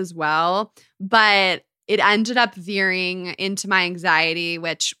superstitious as well, but it ended up veering into my anxiety,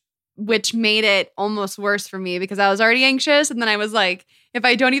 which made it almost worse for me because I was already anxious. And then I was like, if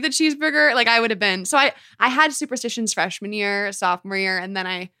I don't eat the cheeseburger, like I would have been. So I had superstitions freshman year, sophomore year, and then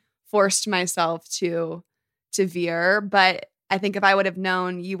I forced myself to veer. But I think if I would have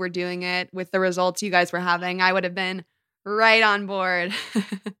known you were doing it with the results you guys were having, I would have been right on board.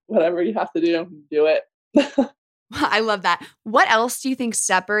 Whatever you have to do it. I love that. What else do you think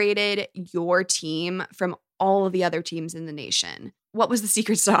separated your team from all of the other teams in the nation? What was the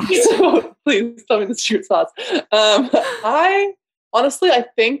secret sauce? Please tell me the secret sauce. I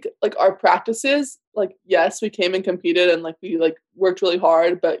think like our practices, like, yes, we came and competed and like we like worked really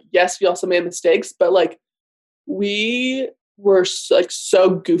hard, but yes, we also made mistakes, but like we were like so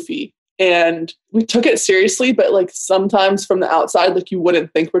goofy and we took it seriously, but like sometimes from the outside, like you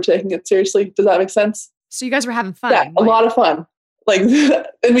wouldn't think we're taking it seriously. Does that make sense? So you guys were having fun. Yeah, a lot of fun. Like,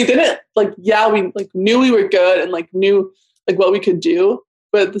 and we didn't like, yeah, we like knew we were good and like knew like what we could do.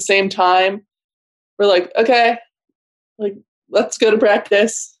 But at the same time, we're like, okay, like, let's go to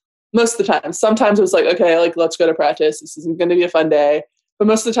practice. Most of the time. Sometimes it was like, okay, like, let's go to practice. This isn't going to be a fun day. But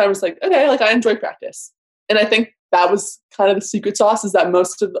most of the time it's like, okay, like I enjoy practice. And I think that was kind of the secret sauce, is that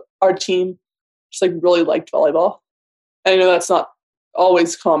most of our team just like really liked volleyball. And I know that's not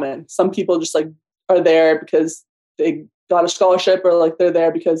always common. Some people just like are there because they got a scholarship, or like they're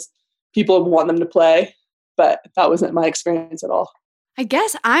there because people want them to play. But that wasn't my experience at all. I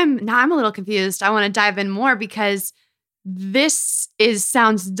guess I'm a little confused. I want to dive in more because this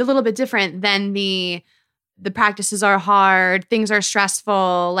sounds a little bit different than the practices are hard, things are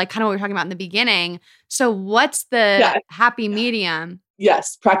stressful, like kind of what we were talking about in the beginning. So what's the happy medium?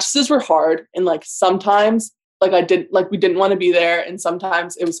 Yes, practices were hard, and like sometimes like we didn't want to be there, and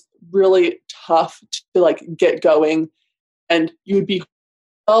sometimes it was really tough to like get going, and you would be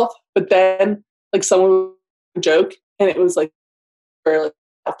yourself, but then like someone would joke and it was like for like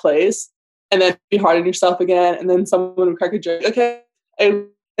 5 plays, and then be hard on yourself again, and then someone would crack a joke. Okay.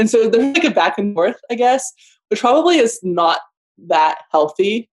 And so there's like a back and forth, I guess, which probably is not that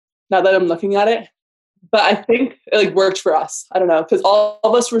healthy now that I'm looking at it. But I think it like worked for us. I don't know, because all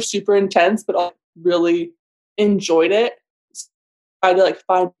of us were super intense, but all really enjoyed it. So I tried to like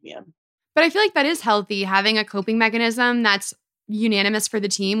find them. But I feel like that is healthy, having a coping mechanism that's unanimous for the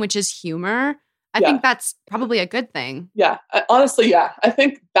team, which is humor. I think that's probably a good thing. Yeah. Honestly, yeah. I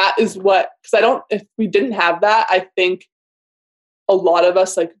think that is if we didn't have that, I think a lot of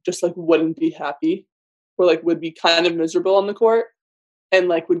us like just like wouldn't be happy, or like would be kind of miserable on the court, and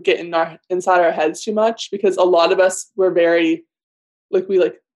like would get inside our heads too much, because a lot of us were very like, we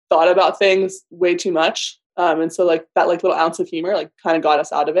like thought about things way too much. And so like that like little ounce of humor like kind of got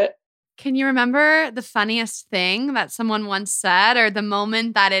us out of it. Can you remember the funniest thing that someone once said, or the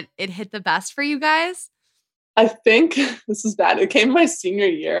moment that it hit the best for you guys? I think this is bad. It came my senior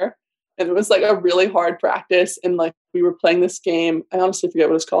year, and it was like a really hard practice. And like we were playing this game. I honestly forget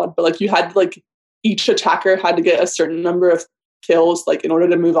what it's called, but like you had like each attacker had to get a certain number of kills like in order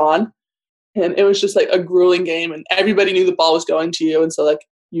to move on. And it was just like a grueling game, and everybody knew the ball was going to you. And so like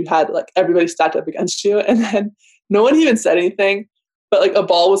you had like everybody stacked up against you, and then no one even said anything. But like a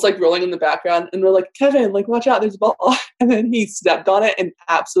ball was like rolling in the background, and we're like, Kevin, like watch out, there's a ball. And then he stepped on it and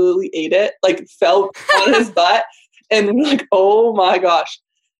absolutely ate it, like fell on his butt. And we're like, oh my gosh.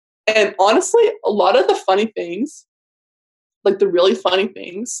 And honestly, a lot of the funny things, like the really funny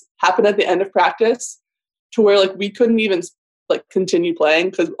things, happened at the end of practice, to where like we couldn't even like continue playing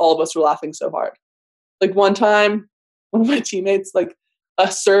because all of us were laughing so hard. Like one time, one of my teammates, like a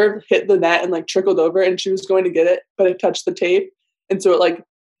serve hit the net and like trickled over, and she was going to get it, but it touched the tape. And so it like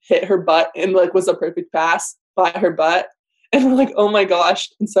hit her butt and like was a perfect pass by her butt. And we're like, oh my gosh.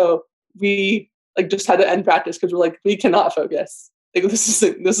 And so we like just had to end practice because we're like, we cannot focus. Like this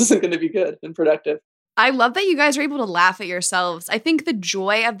isn't going to be good and productive. I love that you guys are able to laugh at yourselves. I think the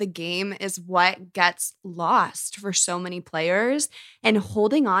joy of the game is what gets lost for so many players, and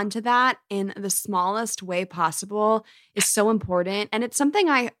holding on to that in the smallest way possible is so important. And it's something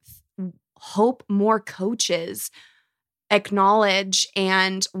I hope more coaches acknowledge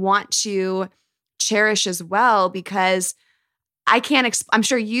and want to cherish as well, because I'm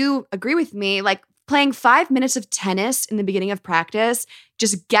sure you agree with me, like playing 5 minutes of tennis in the beginning of practice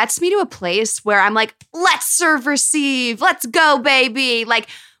just gets me to a place where I'm like, let's serve receive, let's go, baby. Like,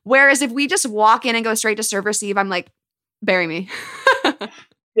 whereas if we just walk in and go straight to serve receive, I'm like, bury me.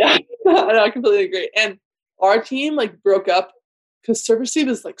 Yeah, I completely agree. And our team like broke up because serve receive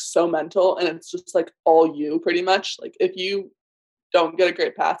is like so mental, and it's just like all you pretty much. Like if you don't get a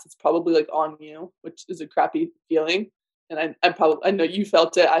great pass, it's probably like on you, which is a crappy feeling. And I know you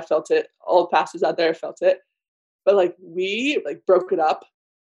felt it. I felt it. All the passers out there felt it. But like we like broke it up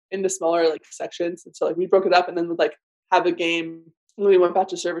into smaller like sections. And so like we broke it up, and then would like have a game, and we went back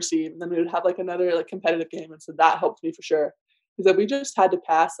to serve receive, and then we would have like another like competitive game. And so that helped me for sure. Because if we just had to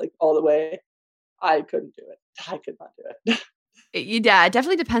pass like all the way, I couldn't do it. I could not do it. Yeah, it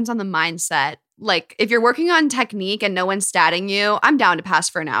definitely depends on the mindset. Like if you're working on technique and no one's statting you, I'm down to pass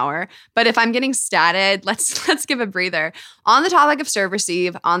for an hour. But if I'm getting statted, let's give a breather. On the topic of serve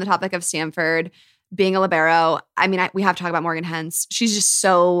receive, on the topic of Stanford being a libero, I mean, we have to talk about Morgan Hens. She's just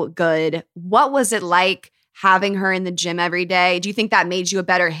so good. What was it like having her in the gym every day? Do you think that made you a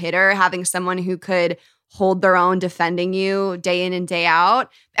better hitter, having someone who could hold their own defending you day in and day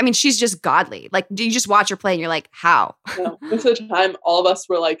out? I mean, she's just godly. Like, do you just watch her play and you're like, how? Yeah. Most of the time, all of us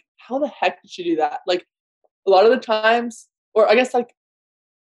were like, how the heck did she do that? Like a lot of the times, or I guess like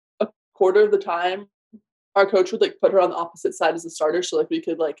a quarter of the time, our coach would like put her on the opposite side as a starter, so like we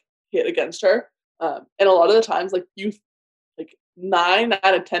could like hit against her. And a lot of the times, like 9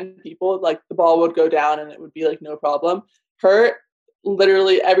 out of 10 people, like the ball would go down and it would be like no problem. Her,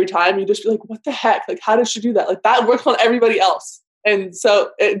 literally every time you just be like, what the heck? Like, how did she do that? Like that worked on everybody else. And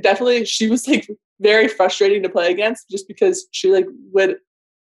so it definitely, she was like very frustrating to play against just because she like would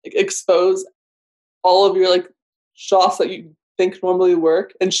like expose all of your like shots that you think normally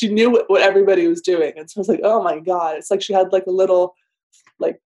work. And she knew what everybody was doing. And so I was like, oh my God. It's like she had like a little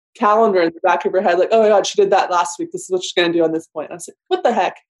like calendar in the back of her head, like, oh my God, she did that last week. This is what she's going to do on this point. And I was like, what the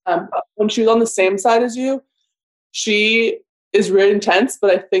heck? When she was on the same side as you, she is really intense,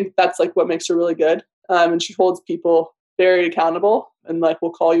 but I think that's like what makes her really good. And she holds people very accountable and like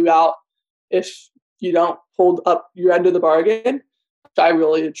will call you out if you don't hold up your end of the bargain, which I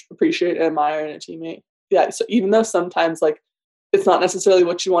really appreciate and admire in a teammate. Yeah. So even though sometimes like it's not necessarily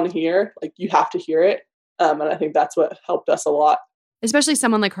what you want to hear, like you have to hear it. And I think that's what helped us a lot. Especially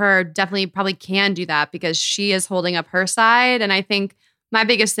someone like her definitely probably can do that because she is holding up her side. And I think my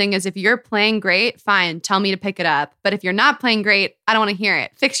biggest thing is if you're playing great, fine, tell me to pick it up. But if you're not playing great, I don't want to hear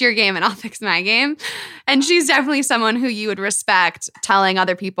it. Fix your game and I'll fix my game. And she's definitely someone who you would respect telling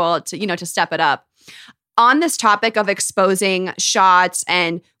other people to, to step it up. On this topic of exposing shots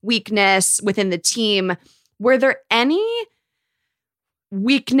and weakness within the team, were there any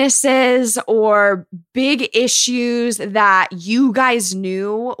weaknesses or big issues that you guys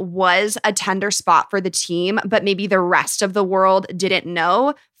knew was a tender spot for the team, but maybe the rest of the world didn't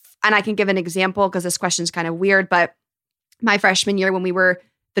know? And I can give an example because this question is kind of weird, but my freshman year when we were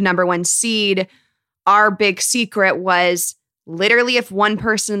the number 1 seed, our big secret was literally if one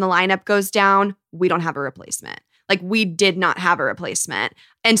person in the lineup goes down, we don't have a replacement. Like we did not have a replacement.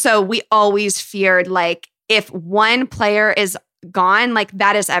 And so we always feared like if one player is gone, like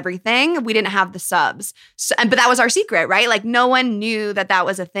that is everything. We didn't have the subs. So, but that was our secret, right? Like no one knew that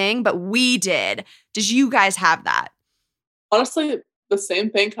was a thing, but we did. Did you guys have that? Honestly, the same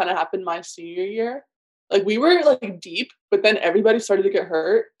thing kind of happened my senior year. Like we were like deep, but then everybody started to get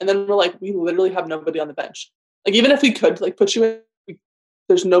hurt. And then we're like, we literally have nobody on the bench. Like even if we could like put you in,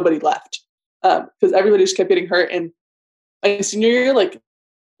 there's nobody left. Because everybody just kept getting hurt. And my senior year, like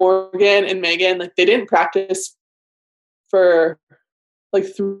Morgan and Megan, like they didn't practice for like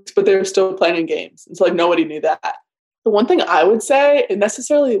 3 weeks, but they were still playing in games. And so like nobody knew that. The one thing I would say, it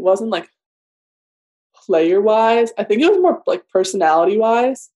necessarily wasn't like player wise, I think it was more like personality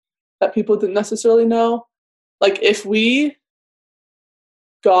wise that people didn't necessarily know. Like if we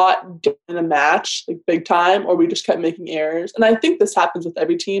got in a match like big time or we just kept making errors, and I think this happens with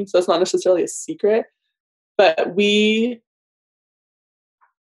every team, so it's not necessarily a secret, but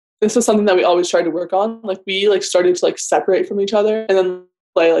this was something that we always tried to work on. Like we like started to like separate from each other and then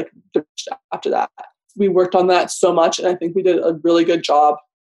play like after that. We worked on that so much. And I think we did a really good job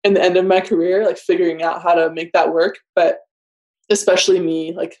in the end of my career, like figuring out how to make that work. But especially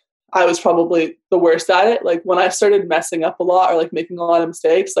me, like I was probably the worst at it. Like when I started messing up a lot or like making a lot of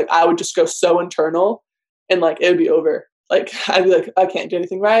mistakes, like I would just go so internal and like it would be over. Like I'd be like, I can't do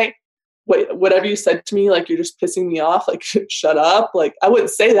anything right. Wait, whatever you said to me, like you're just pissing me off, like shut up. Like I wouldn't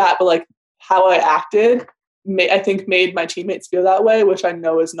say that, but like how I acted I think made my teammates feel that way, which I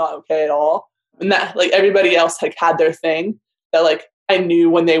know is not okay at all. And that like everybody else like had their thing that like I knew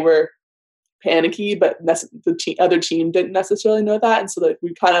when they were panicky, but the other team didn't necessarily know that. And so like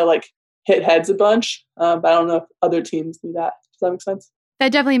we kind of like hit heads a bunch. But I don't know if other teams knew that. Does that make sense?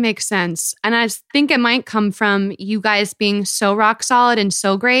 That definitely makes sense. And I think it might come from you guys being so rock solid and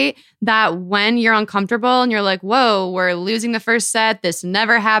so great that when you're uncomfortable and you're like, whoa, we're losing the first set, this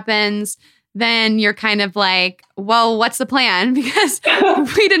never happens, then you're kind of like, well, what's the plan? Because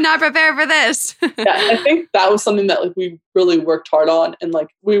we did not prepare for this. Yeah, I think that was something that like we really worked hard on, and like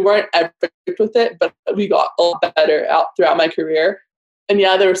we weren't ever perfect with it, but we got a lot better throughout my career. And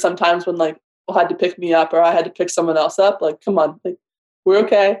yeah, there were some times when like people had to pick me up or I had to pick someone else up. Like, come on, like we're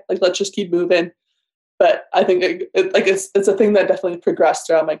okay. Like, let's just keep moving. But I think it's a thing that definitely progressed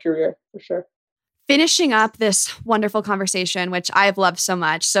throughout my career for sure. Finishing up this wonderful conversation, which I've loved so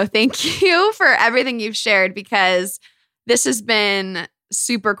much. So thank you for everything you've shared because this has been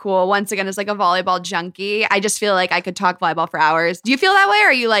super cool. Once again, as like a volleyball junkie, I just feel like I could talk volleyball for hours. Do you feel that way? Or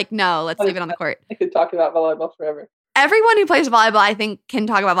are you like, no, let's leave it on the court? I could talk about volleyball forever. Everyone who plays volleyball, I think, can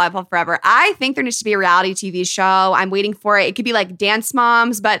talk about volleyball forever. I think there needs to be a reality TV show. I'm waiting for it. It could be like Dance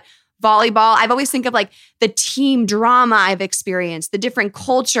Moms, but volleyball. I've always think of like the team drama I've experienced, the different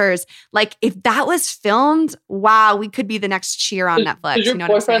cultures. Like if that was filmed, wow, we could be the next Cheer on Netflix. Did your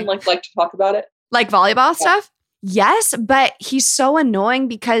boyfriend like to talk about it? Like volleyball stuff? Yes, but he's so annoying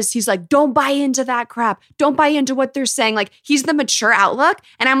because he's like, don't buy into that crap. Don't buy into what they're saying. Like he's the mature outlook.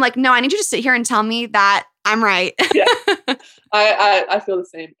 And I'm like, no, I need you to sit here and tell me that I'm right. Yeah, I feel the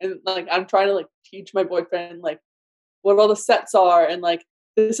same. And like, I'm trying to like teach my boyfriend like what all the sets are. And like,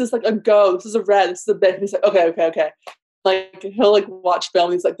 this is like a go, this is a red, this is a bit. And he's like, okay. Like he'll like watch film.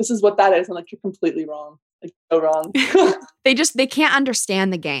 And he's like, this is what that is. I'm like, you're completely wrong. Like so wrong. They can't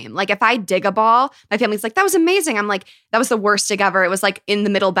understand the game. Like if I dig a ball, my family's like, that was amazing. I'm like, that was the worst dig ever. It was like in the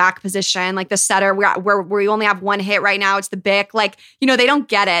middle back position, like the setter where we only have one hit right now. It's the Bic. Like, they don't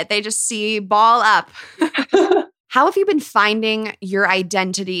get it. They just see ball up. How have you been finding your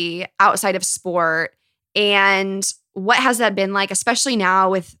identity outside of sport? And what has that been like, especially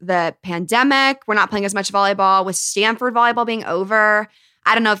now with the pandemic? We're not playing as much volleyball, with Stanford volleyball being over.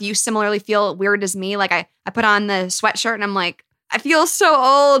 I don't know if you similarly feel weird as me. Like I put on the sweatshirt and I'm like, I feel so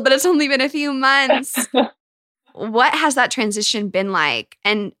old, but it's only been a few months. What has that transition been like?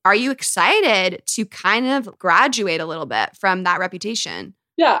 And are you excited to kind of graduate a little bit from that reputation?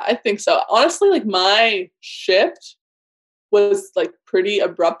 Yeah, I think so. Honestly, like my shift was like pretty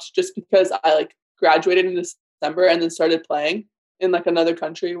abrupt just because I like graduated in December and then started playing in like another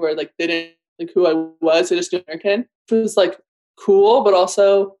country where like they didn't like who I was. I just knew American. It was like cool, but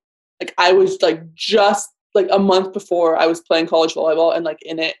also like I was like just like a month before I was playing college volleyball and like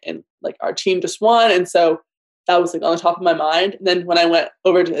in it, and like our team just won, and so that was like on the top of my mind. And then when I went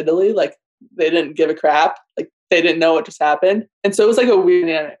over to Italy, like they didn't give a crap, like they didn't know what just happened, and so it was like a weird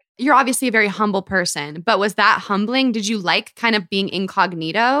dynamic. You're obviously a very humble person, but was that humbling? Did you like kind of being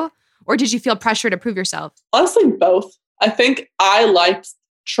incognito, or did you feel pressure to prove yourself? Honestly, both. I think I liked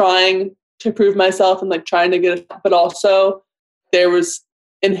trying to prove myself and like trying to get it, but also there was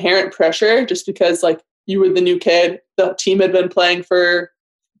inherent pressure just because like you were the new kid. The team had been playing for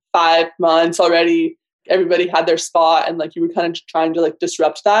 5 months already. Everybody had their spot and like you were kind of trying to like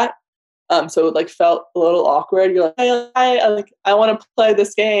disrupt that. So it like felt a little awkward. You're like, hey, I want to play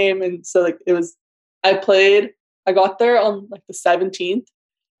this game. And so like I got there on like the 17th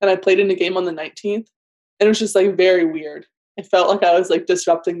and I played in a game on the 19th. And it was just like very weird. It felt like I was like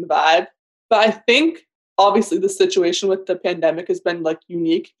disrupting the vibe. But I think obviously the situation with the pandemic has been like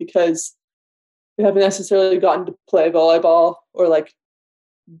unique because we haven't necessarily gotten to play volleyball or like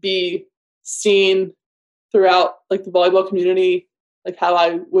be seen throughout like the volleyball community like how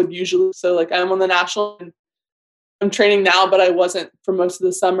I would usually. So like I'm on the national and I'm training now, but I wasn't for most of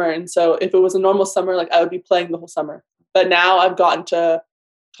the summer. And so if it was a normal summer, like I would be playing the whole summer. But now I've gotten to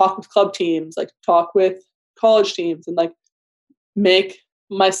talk with club teams, like talk with college teams, and like make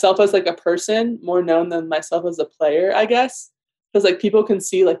myself as like a person more known than myself as a player, I guess. Because like people can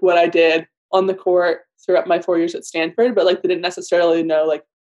see like what I did on the court throughout my 4 years at Stanford, but like they didn't necessarily know like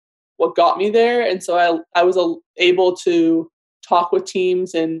what got me there. And so I was able to talk with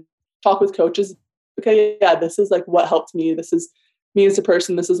teams and talk with coaches. Okay, yeah, this is like what helped me. This is me as a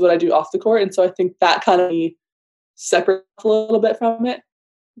person. This is what I do off the court. And so I think that kind of separates a little bit from it,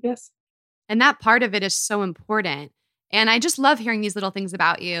 I guess. And that part of it is so important. And I just love hearing these little things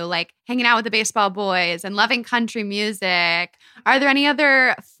about you, like hanging out with the baseball boys and loving country music. Are there any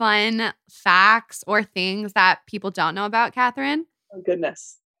other fun facts or things that people don't know about Kathryn? Oh,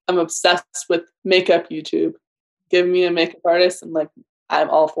 goodness. I'm obsessed with makeup YouTube. Give me a makeup artist and like, I'm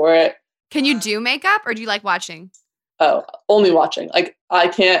all for it. Can you do makeup or do you like watching? Oh, only watching. Like I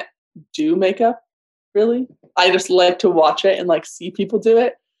can't do makeup really. I just like to watch it and like see people do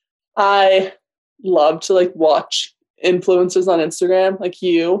it. I love to like watch influencers on Instagram like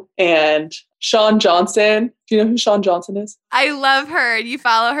you and Shawn Johnson. Do you know who Shawn Johnson is? I love her. You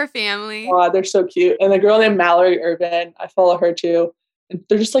follow her family? Oh, they're so cute. And a girl named Mallory Irvin, I follow her too. And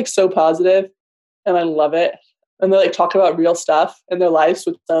they're just like so positive and I love it. And they like talk about real stuff in their lives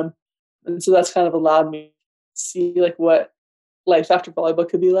with them. And so that's kind of allowed me to see like what life after volleyball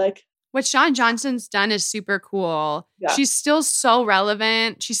could be like. What Shawn Johnson's done is super cool. Yeah. She's still so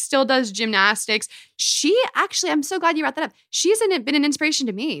relevant. She still does gymnastics. I'm so glad you brought that up. She's been an inspiration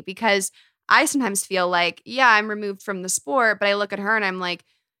to me because I sometimes feel like, yeah, I'm removed from the sport, but I look at her and I'm like,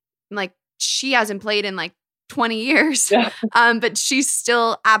 she hasn't played in like 20 years. Yeah. But she's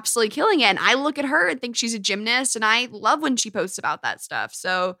still absolutely killing it. And I look at her and think she's a gymnast and I love when she posts about that stuff.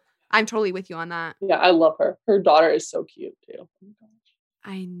 So I'm totally with you on that. Yeah, I love her. Her daughter is so cute too. Oh my gosh.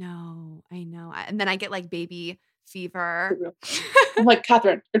 I know. And then I get like baby fever. I'm like,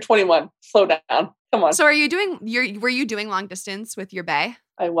 Kathryn, you're 21. Slow down. Come on. So were you doing long distance with your bae?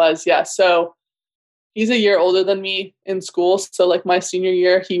 I was, yeah. So he's a year older than me in school. So like my senior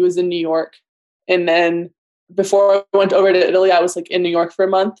year, he was in New York. And then before I went over to Italy, I was like in New York for a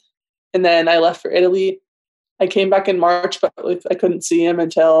month. And then I left for Italy. I came back in March, but like, I couldn't see him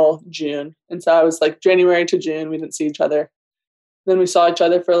until June. And so I was like January to June, we didn't see each other. Then we saw each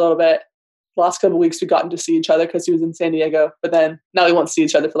other for a little bit. The last couple of weeks, we gotten to see each other because he was in San Diego. But then now we won't see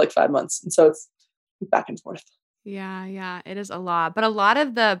each other for like 5 months. And so it's back and forth. Yeah, it is a lot. But a lot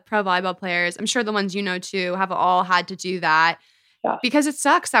of the pro volleyball players, I'm sure the ones you know too, have all had to do that. Yeah. Because it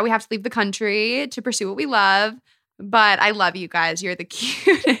sucks that we have to leave the country to pursue what we love. But I love you guys. You're the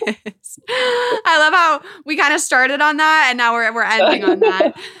cutest. I love how we kind of started on that and now we're ending on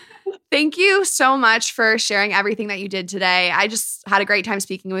that. Thank you so much for sharing everything that you did today. I just had a great time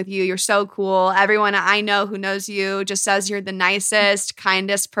speaking with you. You're so cool. Everyone I know who knows you just says you're the nicest,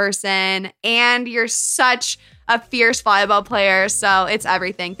 kindest person, and you're such a fierce volleyball player. So it's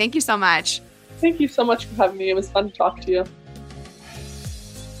everything. Thank you so much. Thank you so much for having me. It was fun to talk to you.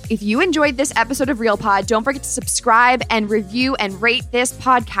 If you enjoyed this episode of Real Pod, don't forget to subscribe and review and rate this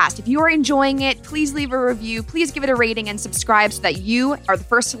podcast. If you are enjoying it, please leave a review. Please give it a rating and subscribe so that you are the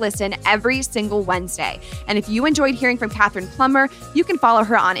first to listen every single Wednesday. And if you enjoyed hearing from Kathryn Plummer, you can follow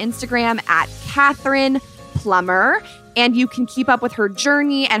her on Instagram at Kathryn Plummer. And you can keep up with her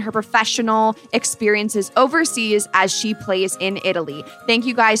journey and her professional experiences overseas as she plays in Italy. Thank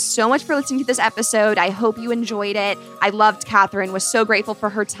you guys so much for listening to this episode. I hope you enjoyed it. I loved Kathryn, was so grateful for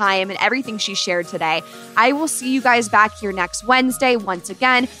her time and everything she shared today. I will see you guys back here next Wednesday. Once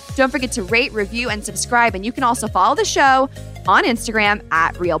again, don't forget to rate, review, and subscribe. And you can also follow the show on Instagram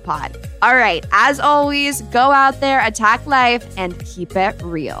at RealPod. All right, as always, go out there, attack life, and keep it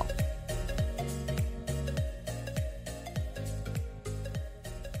real.